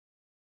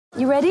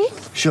You ready?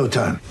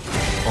 Showtime.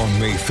 On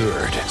May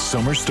 3rd,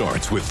 summer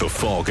starts with The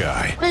Fall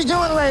Guy. Let's do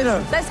it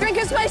later. Let's drink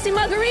a spicy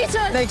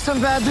margarita. Make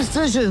some bad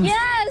decisions.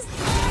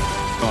 Yes!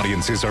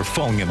 Audiences are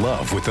falling in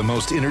love with the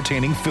most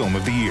entertaining film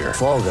of the year.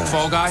 Fall Guy.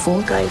 Fall Guy?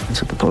 Fall Guy.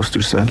 That's what the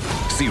poster said.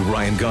 See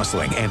Ryan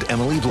Gosling and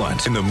Emily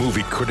Blunt in the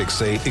movie critics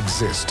say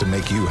exists to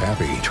make you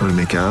happy. Trying to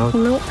make it out?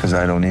 Nope. Because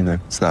I don't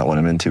either. It's not what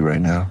I'm into right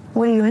now.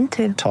 What are you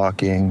into?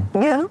 Talking.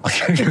 Yeah.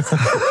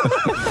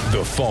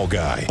 The Fall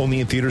Guy.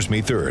 Only in theaters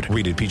May 3rd.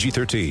 Rated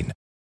PG-13.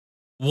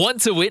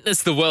 Want to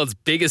witness the world's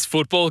biggest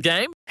football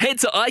game? Head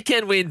to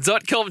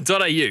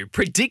iCanWin.com.au,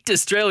 predict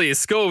Australia's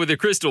score with a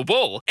crystal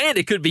ball, and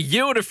it could be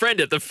you and a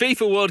friend at the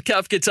FIFA World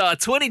Cup Qatar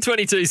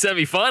 2022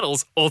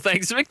 semi-finals, all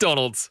thanks to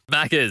McDonald's.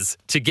 Maccas,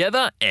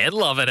 together and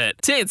loving it.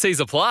 TNCs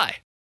apply.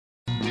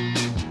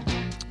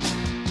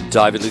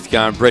 David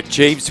Lithgow and Brett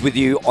Jeeves with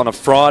you on a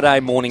Friday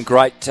morning.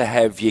 Great to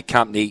have your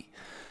company.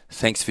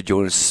 Thanks for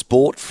joining us.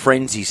 Sport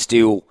Frenzy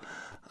still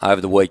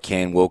over the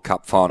weekend. World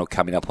Cup final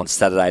coming up on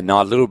Saturday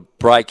night. A little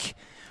break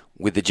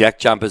with the Jack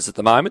Jumpers at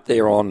the moment.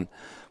 They're on,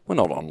 well,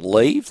 not on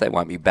leave. They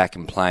won't be back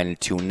and playing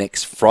until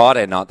next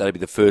Friday night. That'll be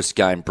the first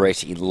game,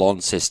 Brett, in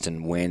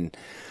Launceston when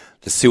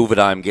the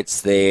Silverdome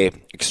gets their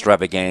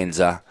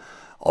extravaganza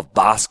of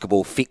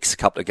basketball fix. A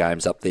couple of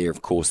games up there,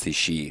 of course,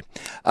 this year.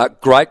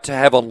 Great to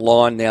have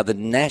online now the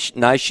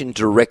Nation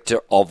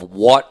Director of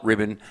White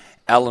Ribbon,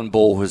 Alan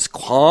Ball, has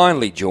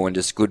kindly joined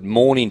us. Good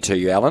morning to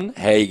you, Alan.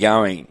 How are you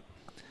going?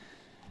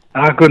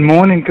 Good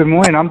morning.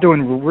 I'm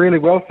doing really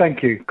well,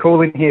 thank you.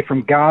 Calling here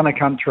from Ghana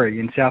country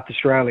in South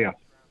Australia.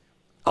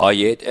 Oh,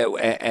 yeah.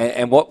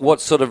 And what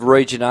sort of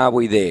region are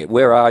we there?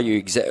 Where are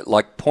you?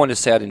 Point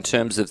us out in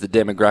terms of the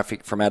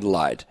demographic from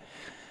Adelaide.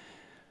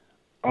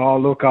 Oh,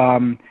 look,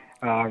 right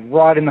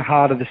in the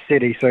heart of the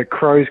city, so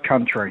Crows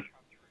country.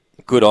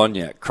 Good on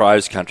you.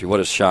 Crows country.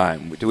 What a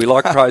shame. Do we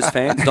like Crows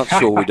fans? Not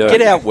sure we do.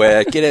 Get out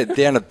where? Get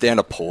out down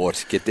to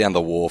Port. Get down the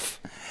wharf.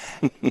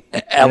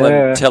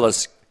 Alan, tell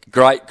us.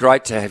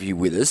 Great to have you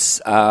with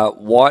us.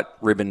 White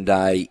Ribbon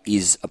Day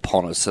is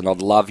upon us, and I'd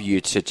love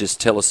you to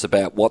just tell us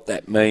about what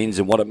that means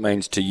and what it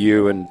means to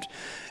you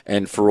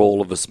and for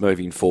all of us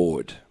moving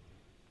forward.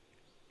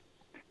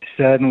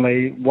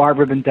 Certainly. White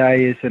Ribbon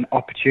Day is an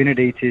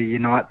opportunity to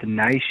unite the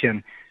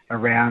nation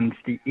around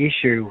the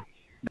issue,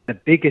 the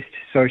biggest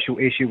social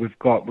issue we've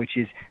got, which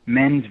is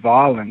men's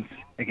violence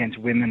against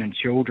women and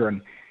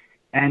children.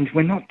 And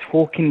we're not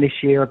talking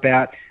this year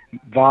about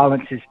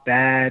violence is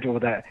bad or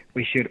that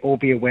we should all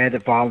be aware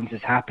that violence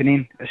is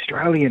happening.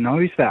 Australia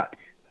knows that.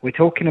 We're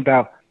talking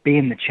about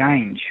being the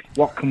change.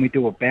 What can we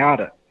do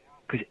about it?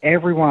 Because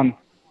everyone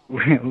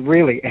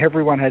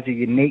has a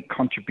unique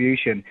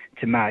contribution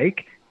to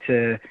make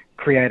to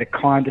create a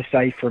kinder,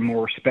 safer,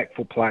 more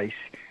respectful place.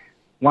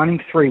 1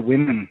 in 3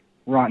 women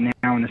right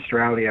now in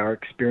Australia are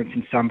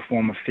experiencing some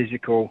form of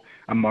physical,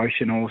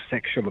 emotional,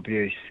 sexual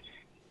abuse.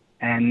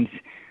 And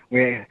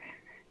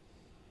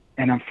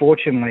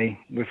unfortunately,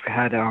 we've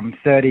had over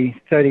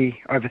 30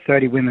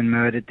 women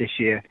murdered this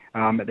year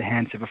at the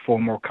hands of a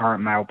former or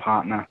current male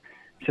partner.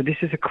 So this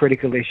is a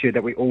critical issue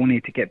that we all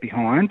need to get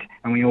behind,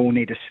 and we all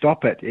need to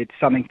stop it. It's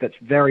something that's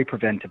very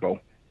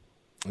preventable.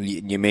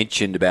 You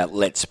mentioned about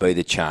Let's Be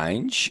the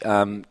Change.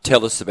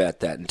 Tell us about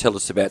that, and tell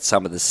us about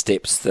some of the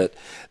steps that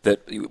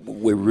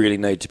we really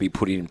need to be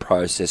putting in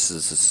process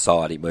as a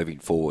society moving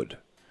forward.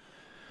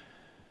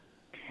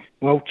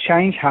 Well,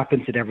 change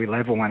happens at every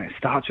level, and it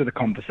starts with a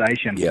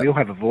conversation. Yep. We all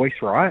have a voice,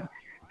 right?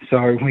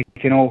 So we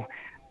can all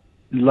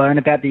learn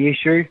about the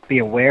issue, be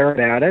aware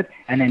about it,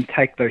 and then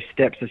take those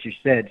steps, as you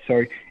said.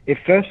 So it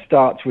first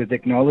starts with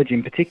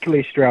acknowledging,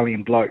 particularly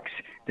Australian blokes,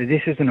 that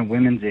this isn't a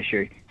women's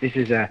issue. This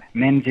is a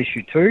men's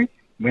issue too,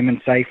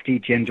 women's safety,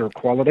 gender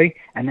equality,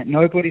 and that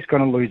nobody's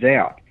going to lose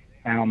out.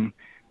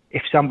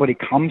 If somebody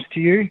comes to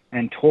you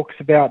and talks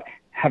about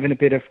having a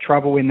bit of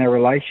trouble in their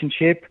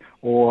relationship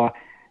or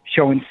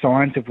showing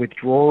signs of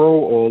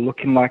withdrawal or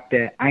looking like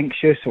they're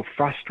anxious or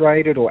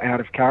frustrated or out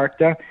of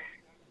character,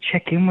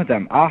 check in with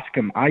them, ask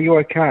them, are you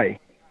okay?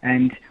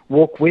 And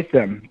walk with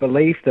them,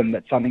 believe them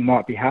that something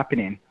might be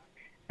happening.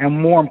 And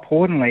more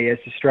importantly, as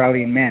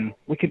Australian men,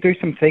 we can do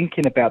some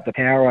thinking about the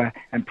power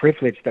and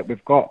privilege that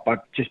we've got by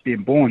just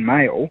being born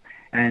male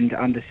and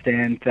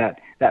understand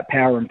that that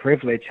power and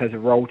privilege has a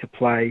role to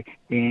play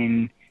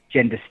in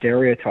gender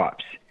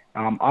stereotypes.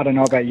 I don't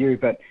know about you,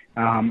 but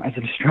as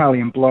an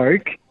Australian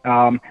bloke,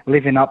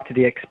 living up to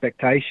the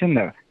expectation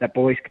that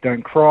boys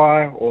don't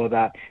cry or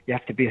that you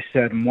have to be a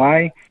certain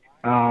way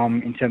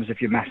in terms of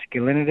your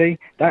masculinity,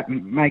 that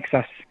makes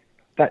us,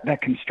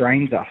 that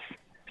constrains us.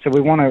 So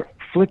we want to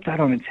flip that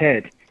on its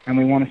head, and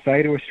we want to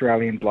say to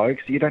Australian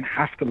blokes, you don't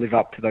have to live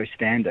up to those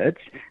standards,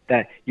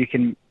 that you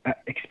can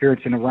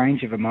experience in a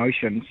range of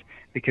emotions,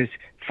 because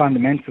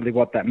fundamentally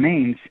what that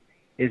means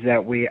is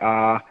that we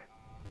are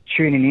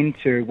tuning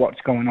into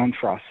what's going on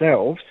for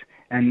ourselves,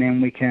 and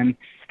then we can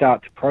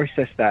start to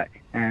process that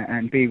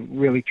and be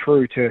really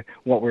true to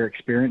what we're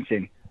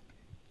experiencing.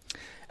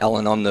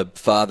 Alan, I'm the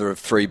father of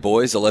 3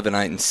 boys, 11,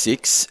 8 and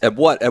 6. At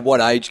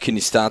what age can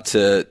you start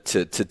to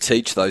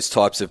teach those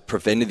types of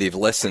preventative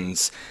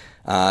lessons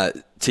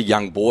to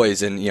young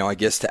boys. And, I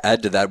guess to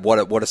add to that,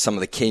 what are some of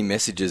the key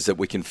messages that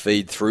we can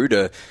feed through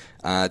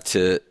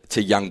to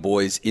young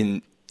boys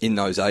in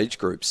those age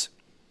groups?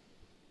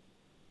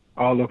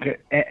 Oh, look,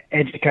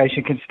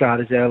 education can start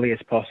as early as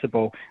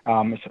possible,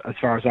 as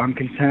far as I'm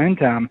concerned,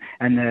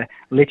 and the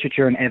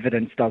literature and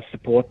evidence does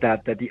support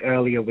that the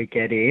earlier we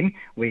get in,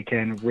 we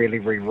can really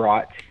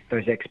rewrite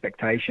those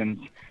expectations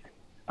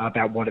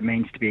about what it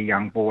means to be a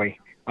young boy.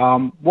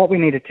 What we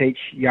need to teach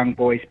young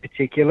boys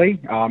particularly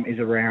is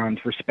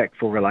around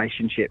respectful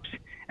relationships.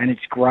 And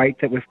it's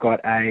great that we've got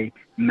a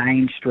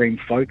mainstream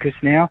focus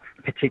now,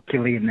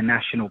 particularly in the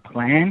national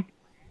plan,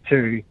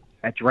 to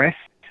address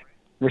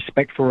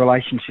respectful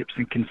relationships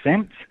and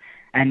consent.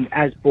 And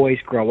as boys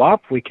grow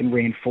up, we can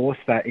reinforce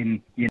that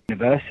in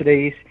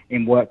universities,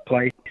 in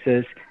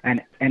workplaces,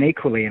 and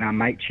equally in our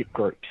mateship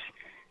groups.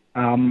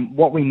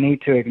 What we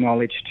need to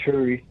acknowledge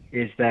too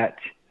is that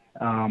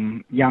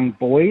young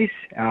boys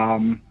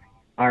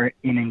are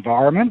in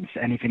environments,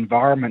 and if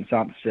environments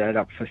aren't set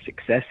up for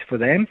success for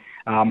them,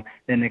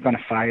 then they're going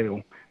to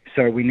fail.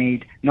 So we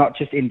need not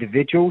just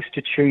individuals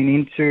to tune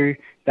into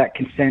that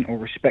consent or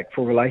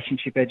respectful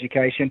relationship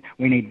education,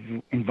 we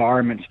need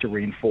environments to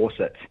reinforce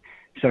it.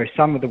 So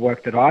some of the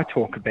work that I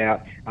talk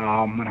about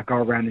when I go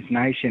around this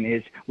nation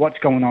is what's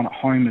going on at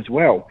home as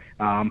well,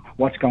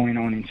 what's going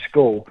on in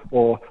school,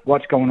 or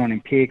what's going on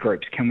in peer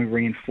groups. Can we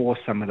reinforce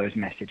some of those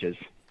messages?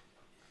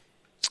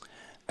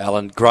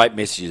 Alan, great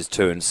messages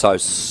too, and so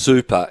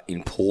super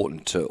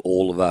important to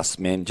all of us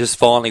men. Just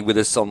finally with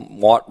us on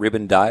White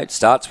Ribbon Day. It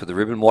starts with the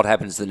ribbon. What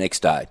happens the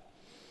next day?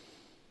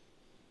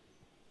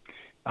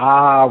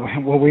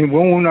 Well, we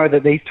all know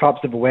that these types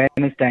of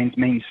awareness days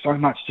mean so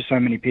much to so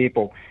many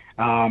people.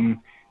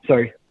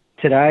 So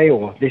today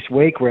or this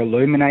week, we're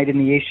illuminating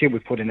the issue. We're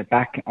putting it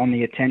back on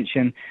the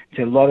attention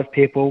to a lot of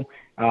people.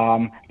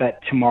 But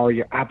tomorrow,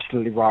 you're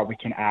absolutely right, we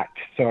can act.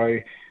 So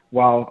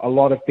while a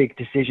lot of big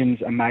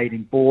decisions are made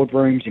in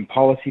boardrooms, in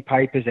policy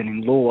papers and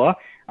in law,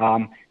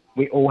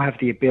 we all have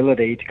the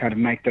ability to kind of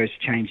make those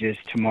changes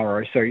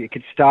tomorrow. So you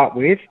could start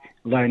with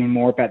learning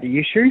more about the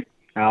issue.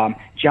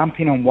 Jump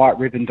in on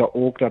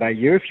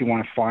whiteribbon.org.au if you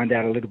want to find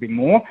out a little bit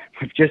more.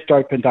 We've just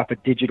opened up a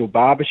digital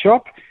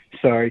barbershop,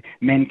 so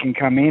men can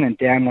come in and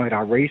download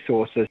our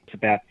resources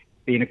about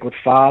being a good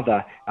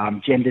father,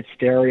 gendered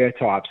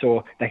stereotypes,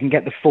 or they can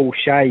get the full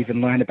shave and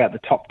learn about the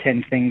top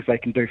 10 things they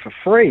can do for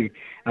free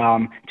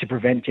to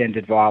prevent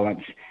gendered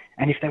violence.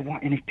 And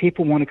if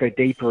people want to go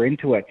deeper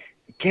into it,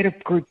 get a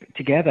group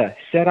together,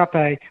 set up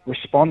a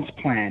response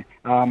plan,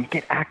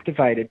 get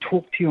activated,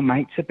 talk to your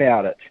mates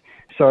about it.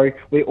 So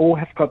we all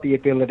have got the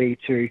ability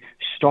to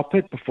stop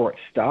it before it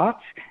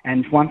starts.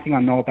 And one thing I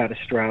know about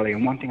Australia,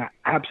 and one thing I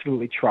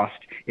absolutely trust,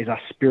 is our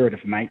spirit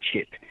of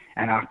mateship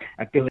and our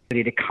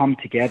ability to come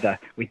together.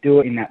 We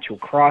do it in natural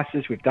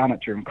crisis. We've done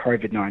it during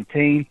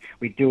COVID-19.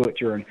 We do it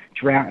during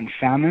drought and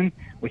famine.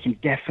 We can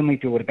definitely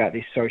do it about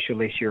this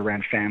social issue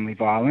around family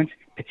violence,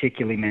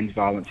 particularly men's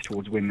violence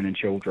towards women and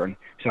children.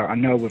 So I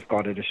know we've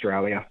got it,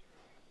 Australia.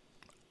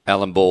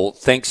 Alan Ball,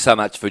 thanks so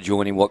much for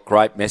joining. What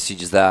great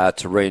messages they are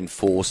to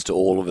reinforce to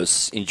all of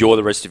us. Enjoy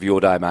the rest of your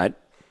day, mate.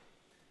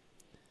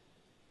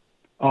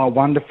 Oh,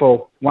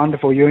 wonderful.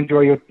 Wonderful. You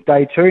enjoy your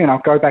day too, and I'll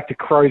go back to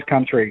Crows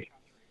country.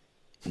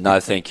 No,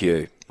 thank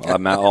you.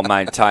 I'll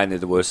maintain they're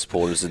the worst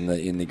supporters in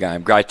the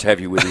game. Great to have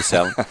you with us,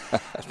 Alan.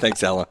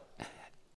 Thanks, Alan.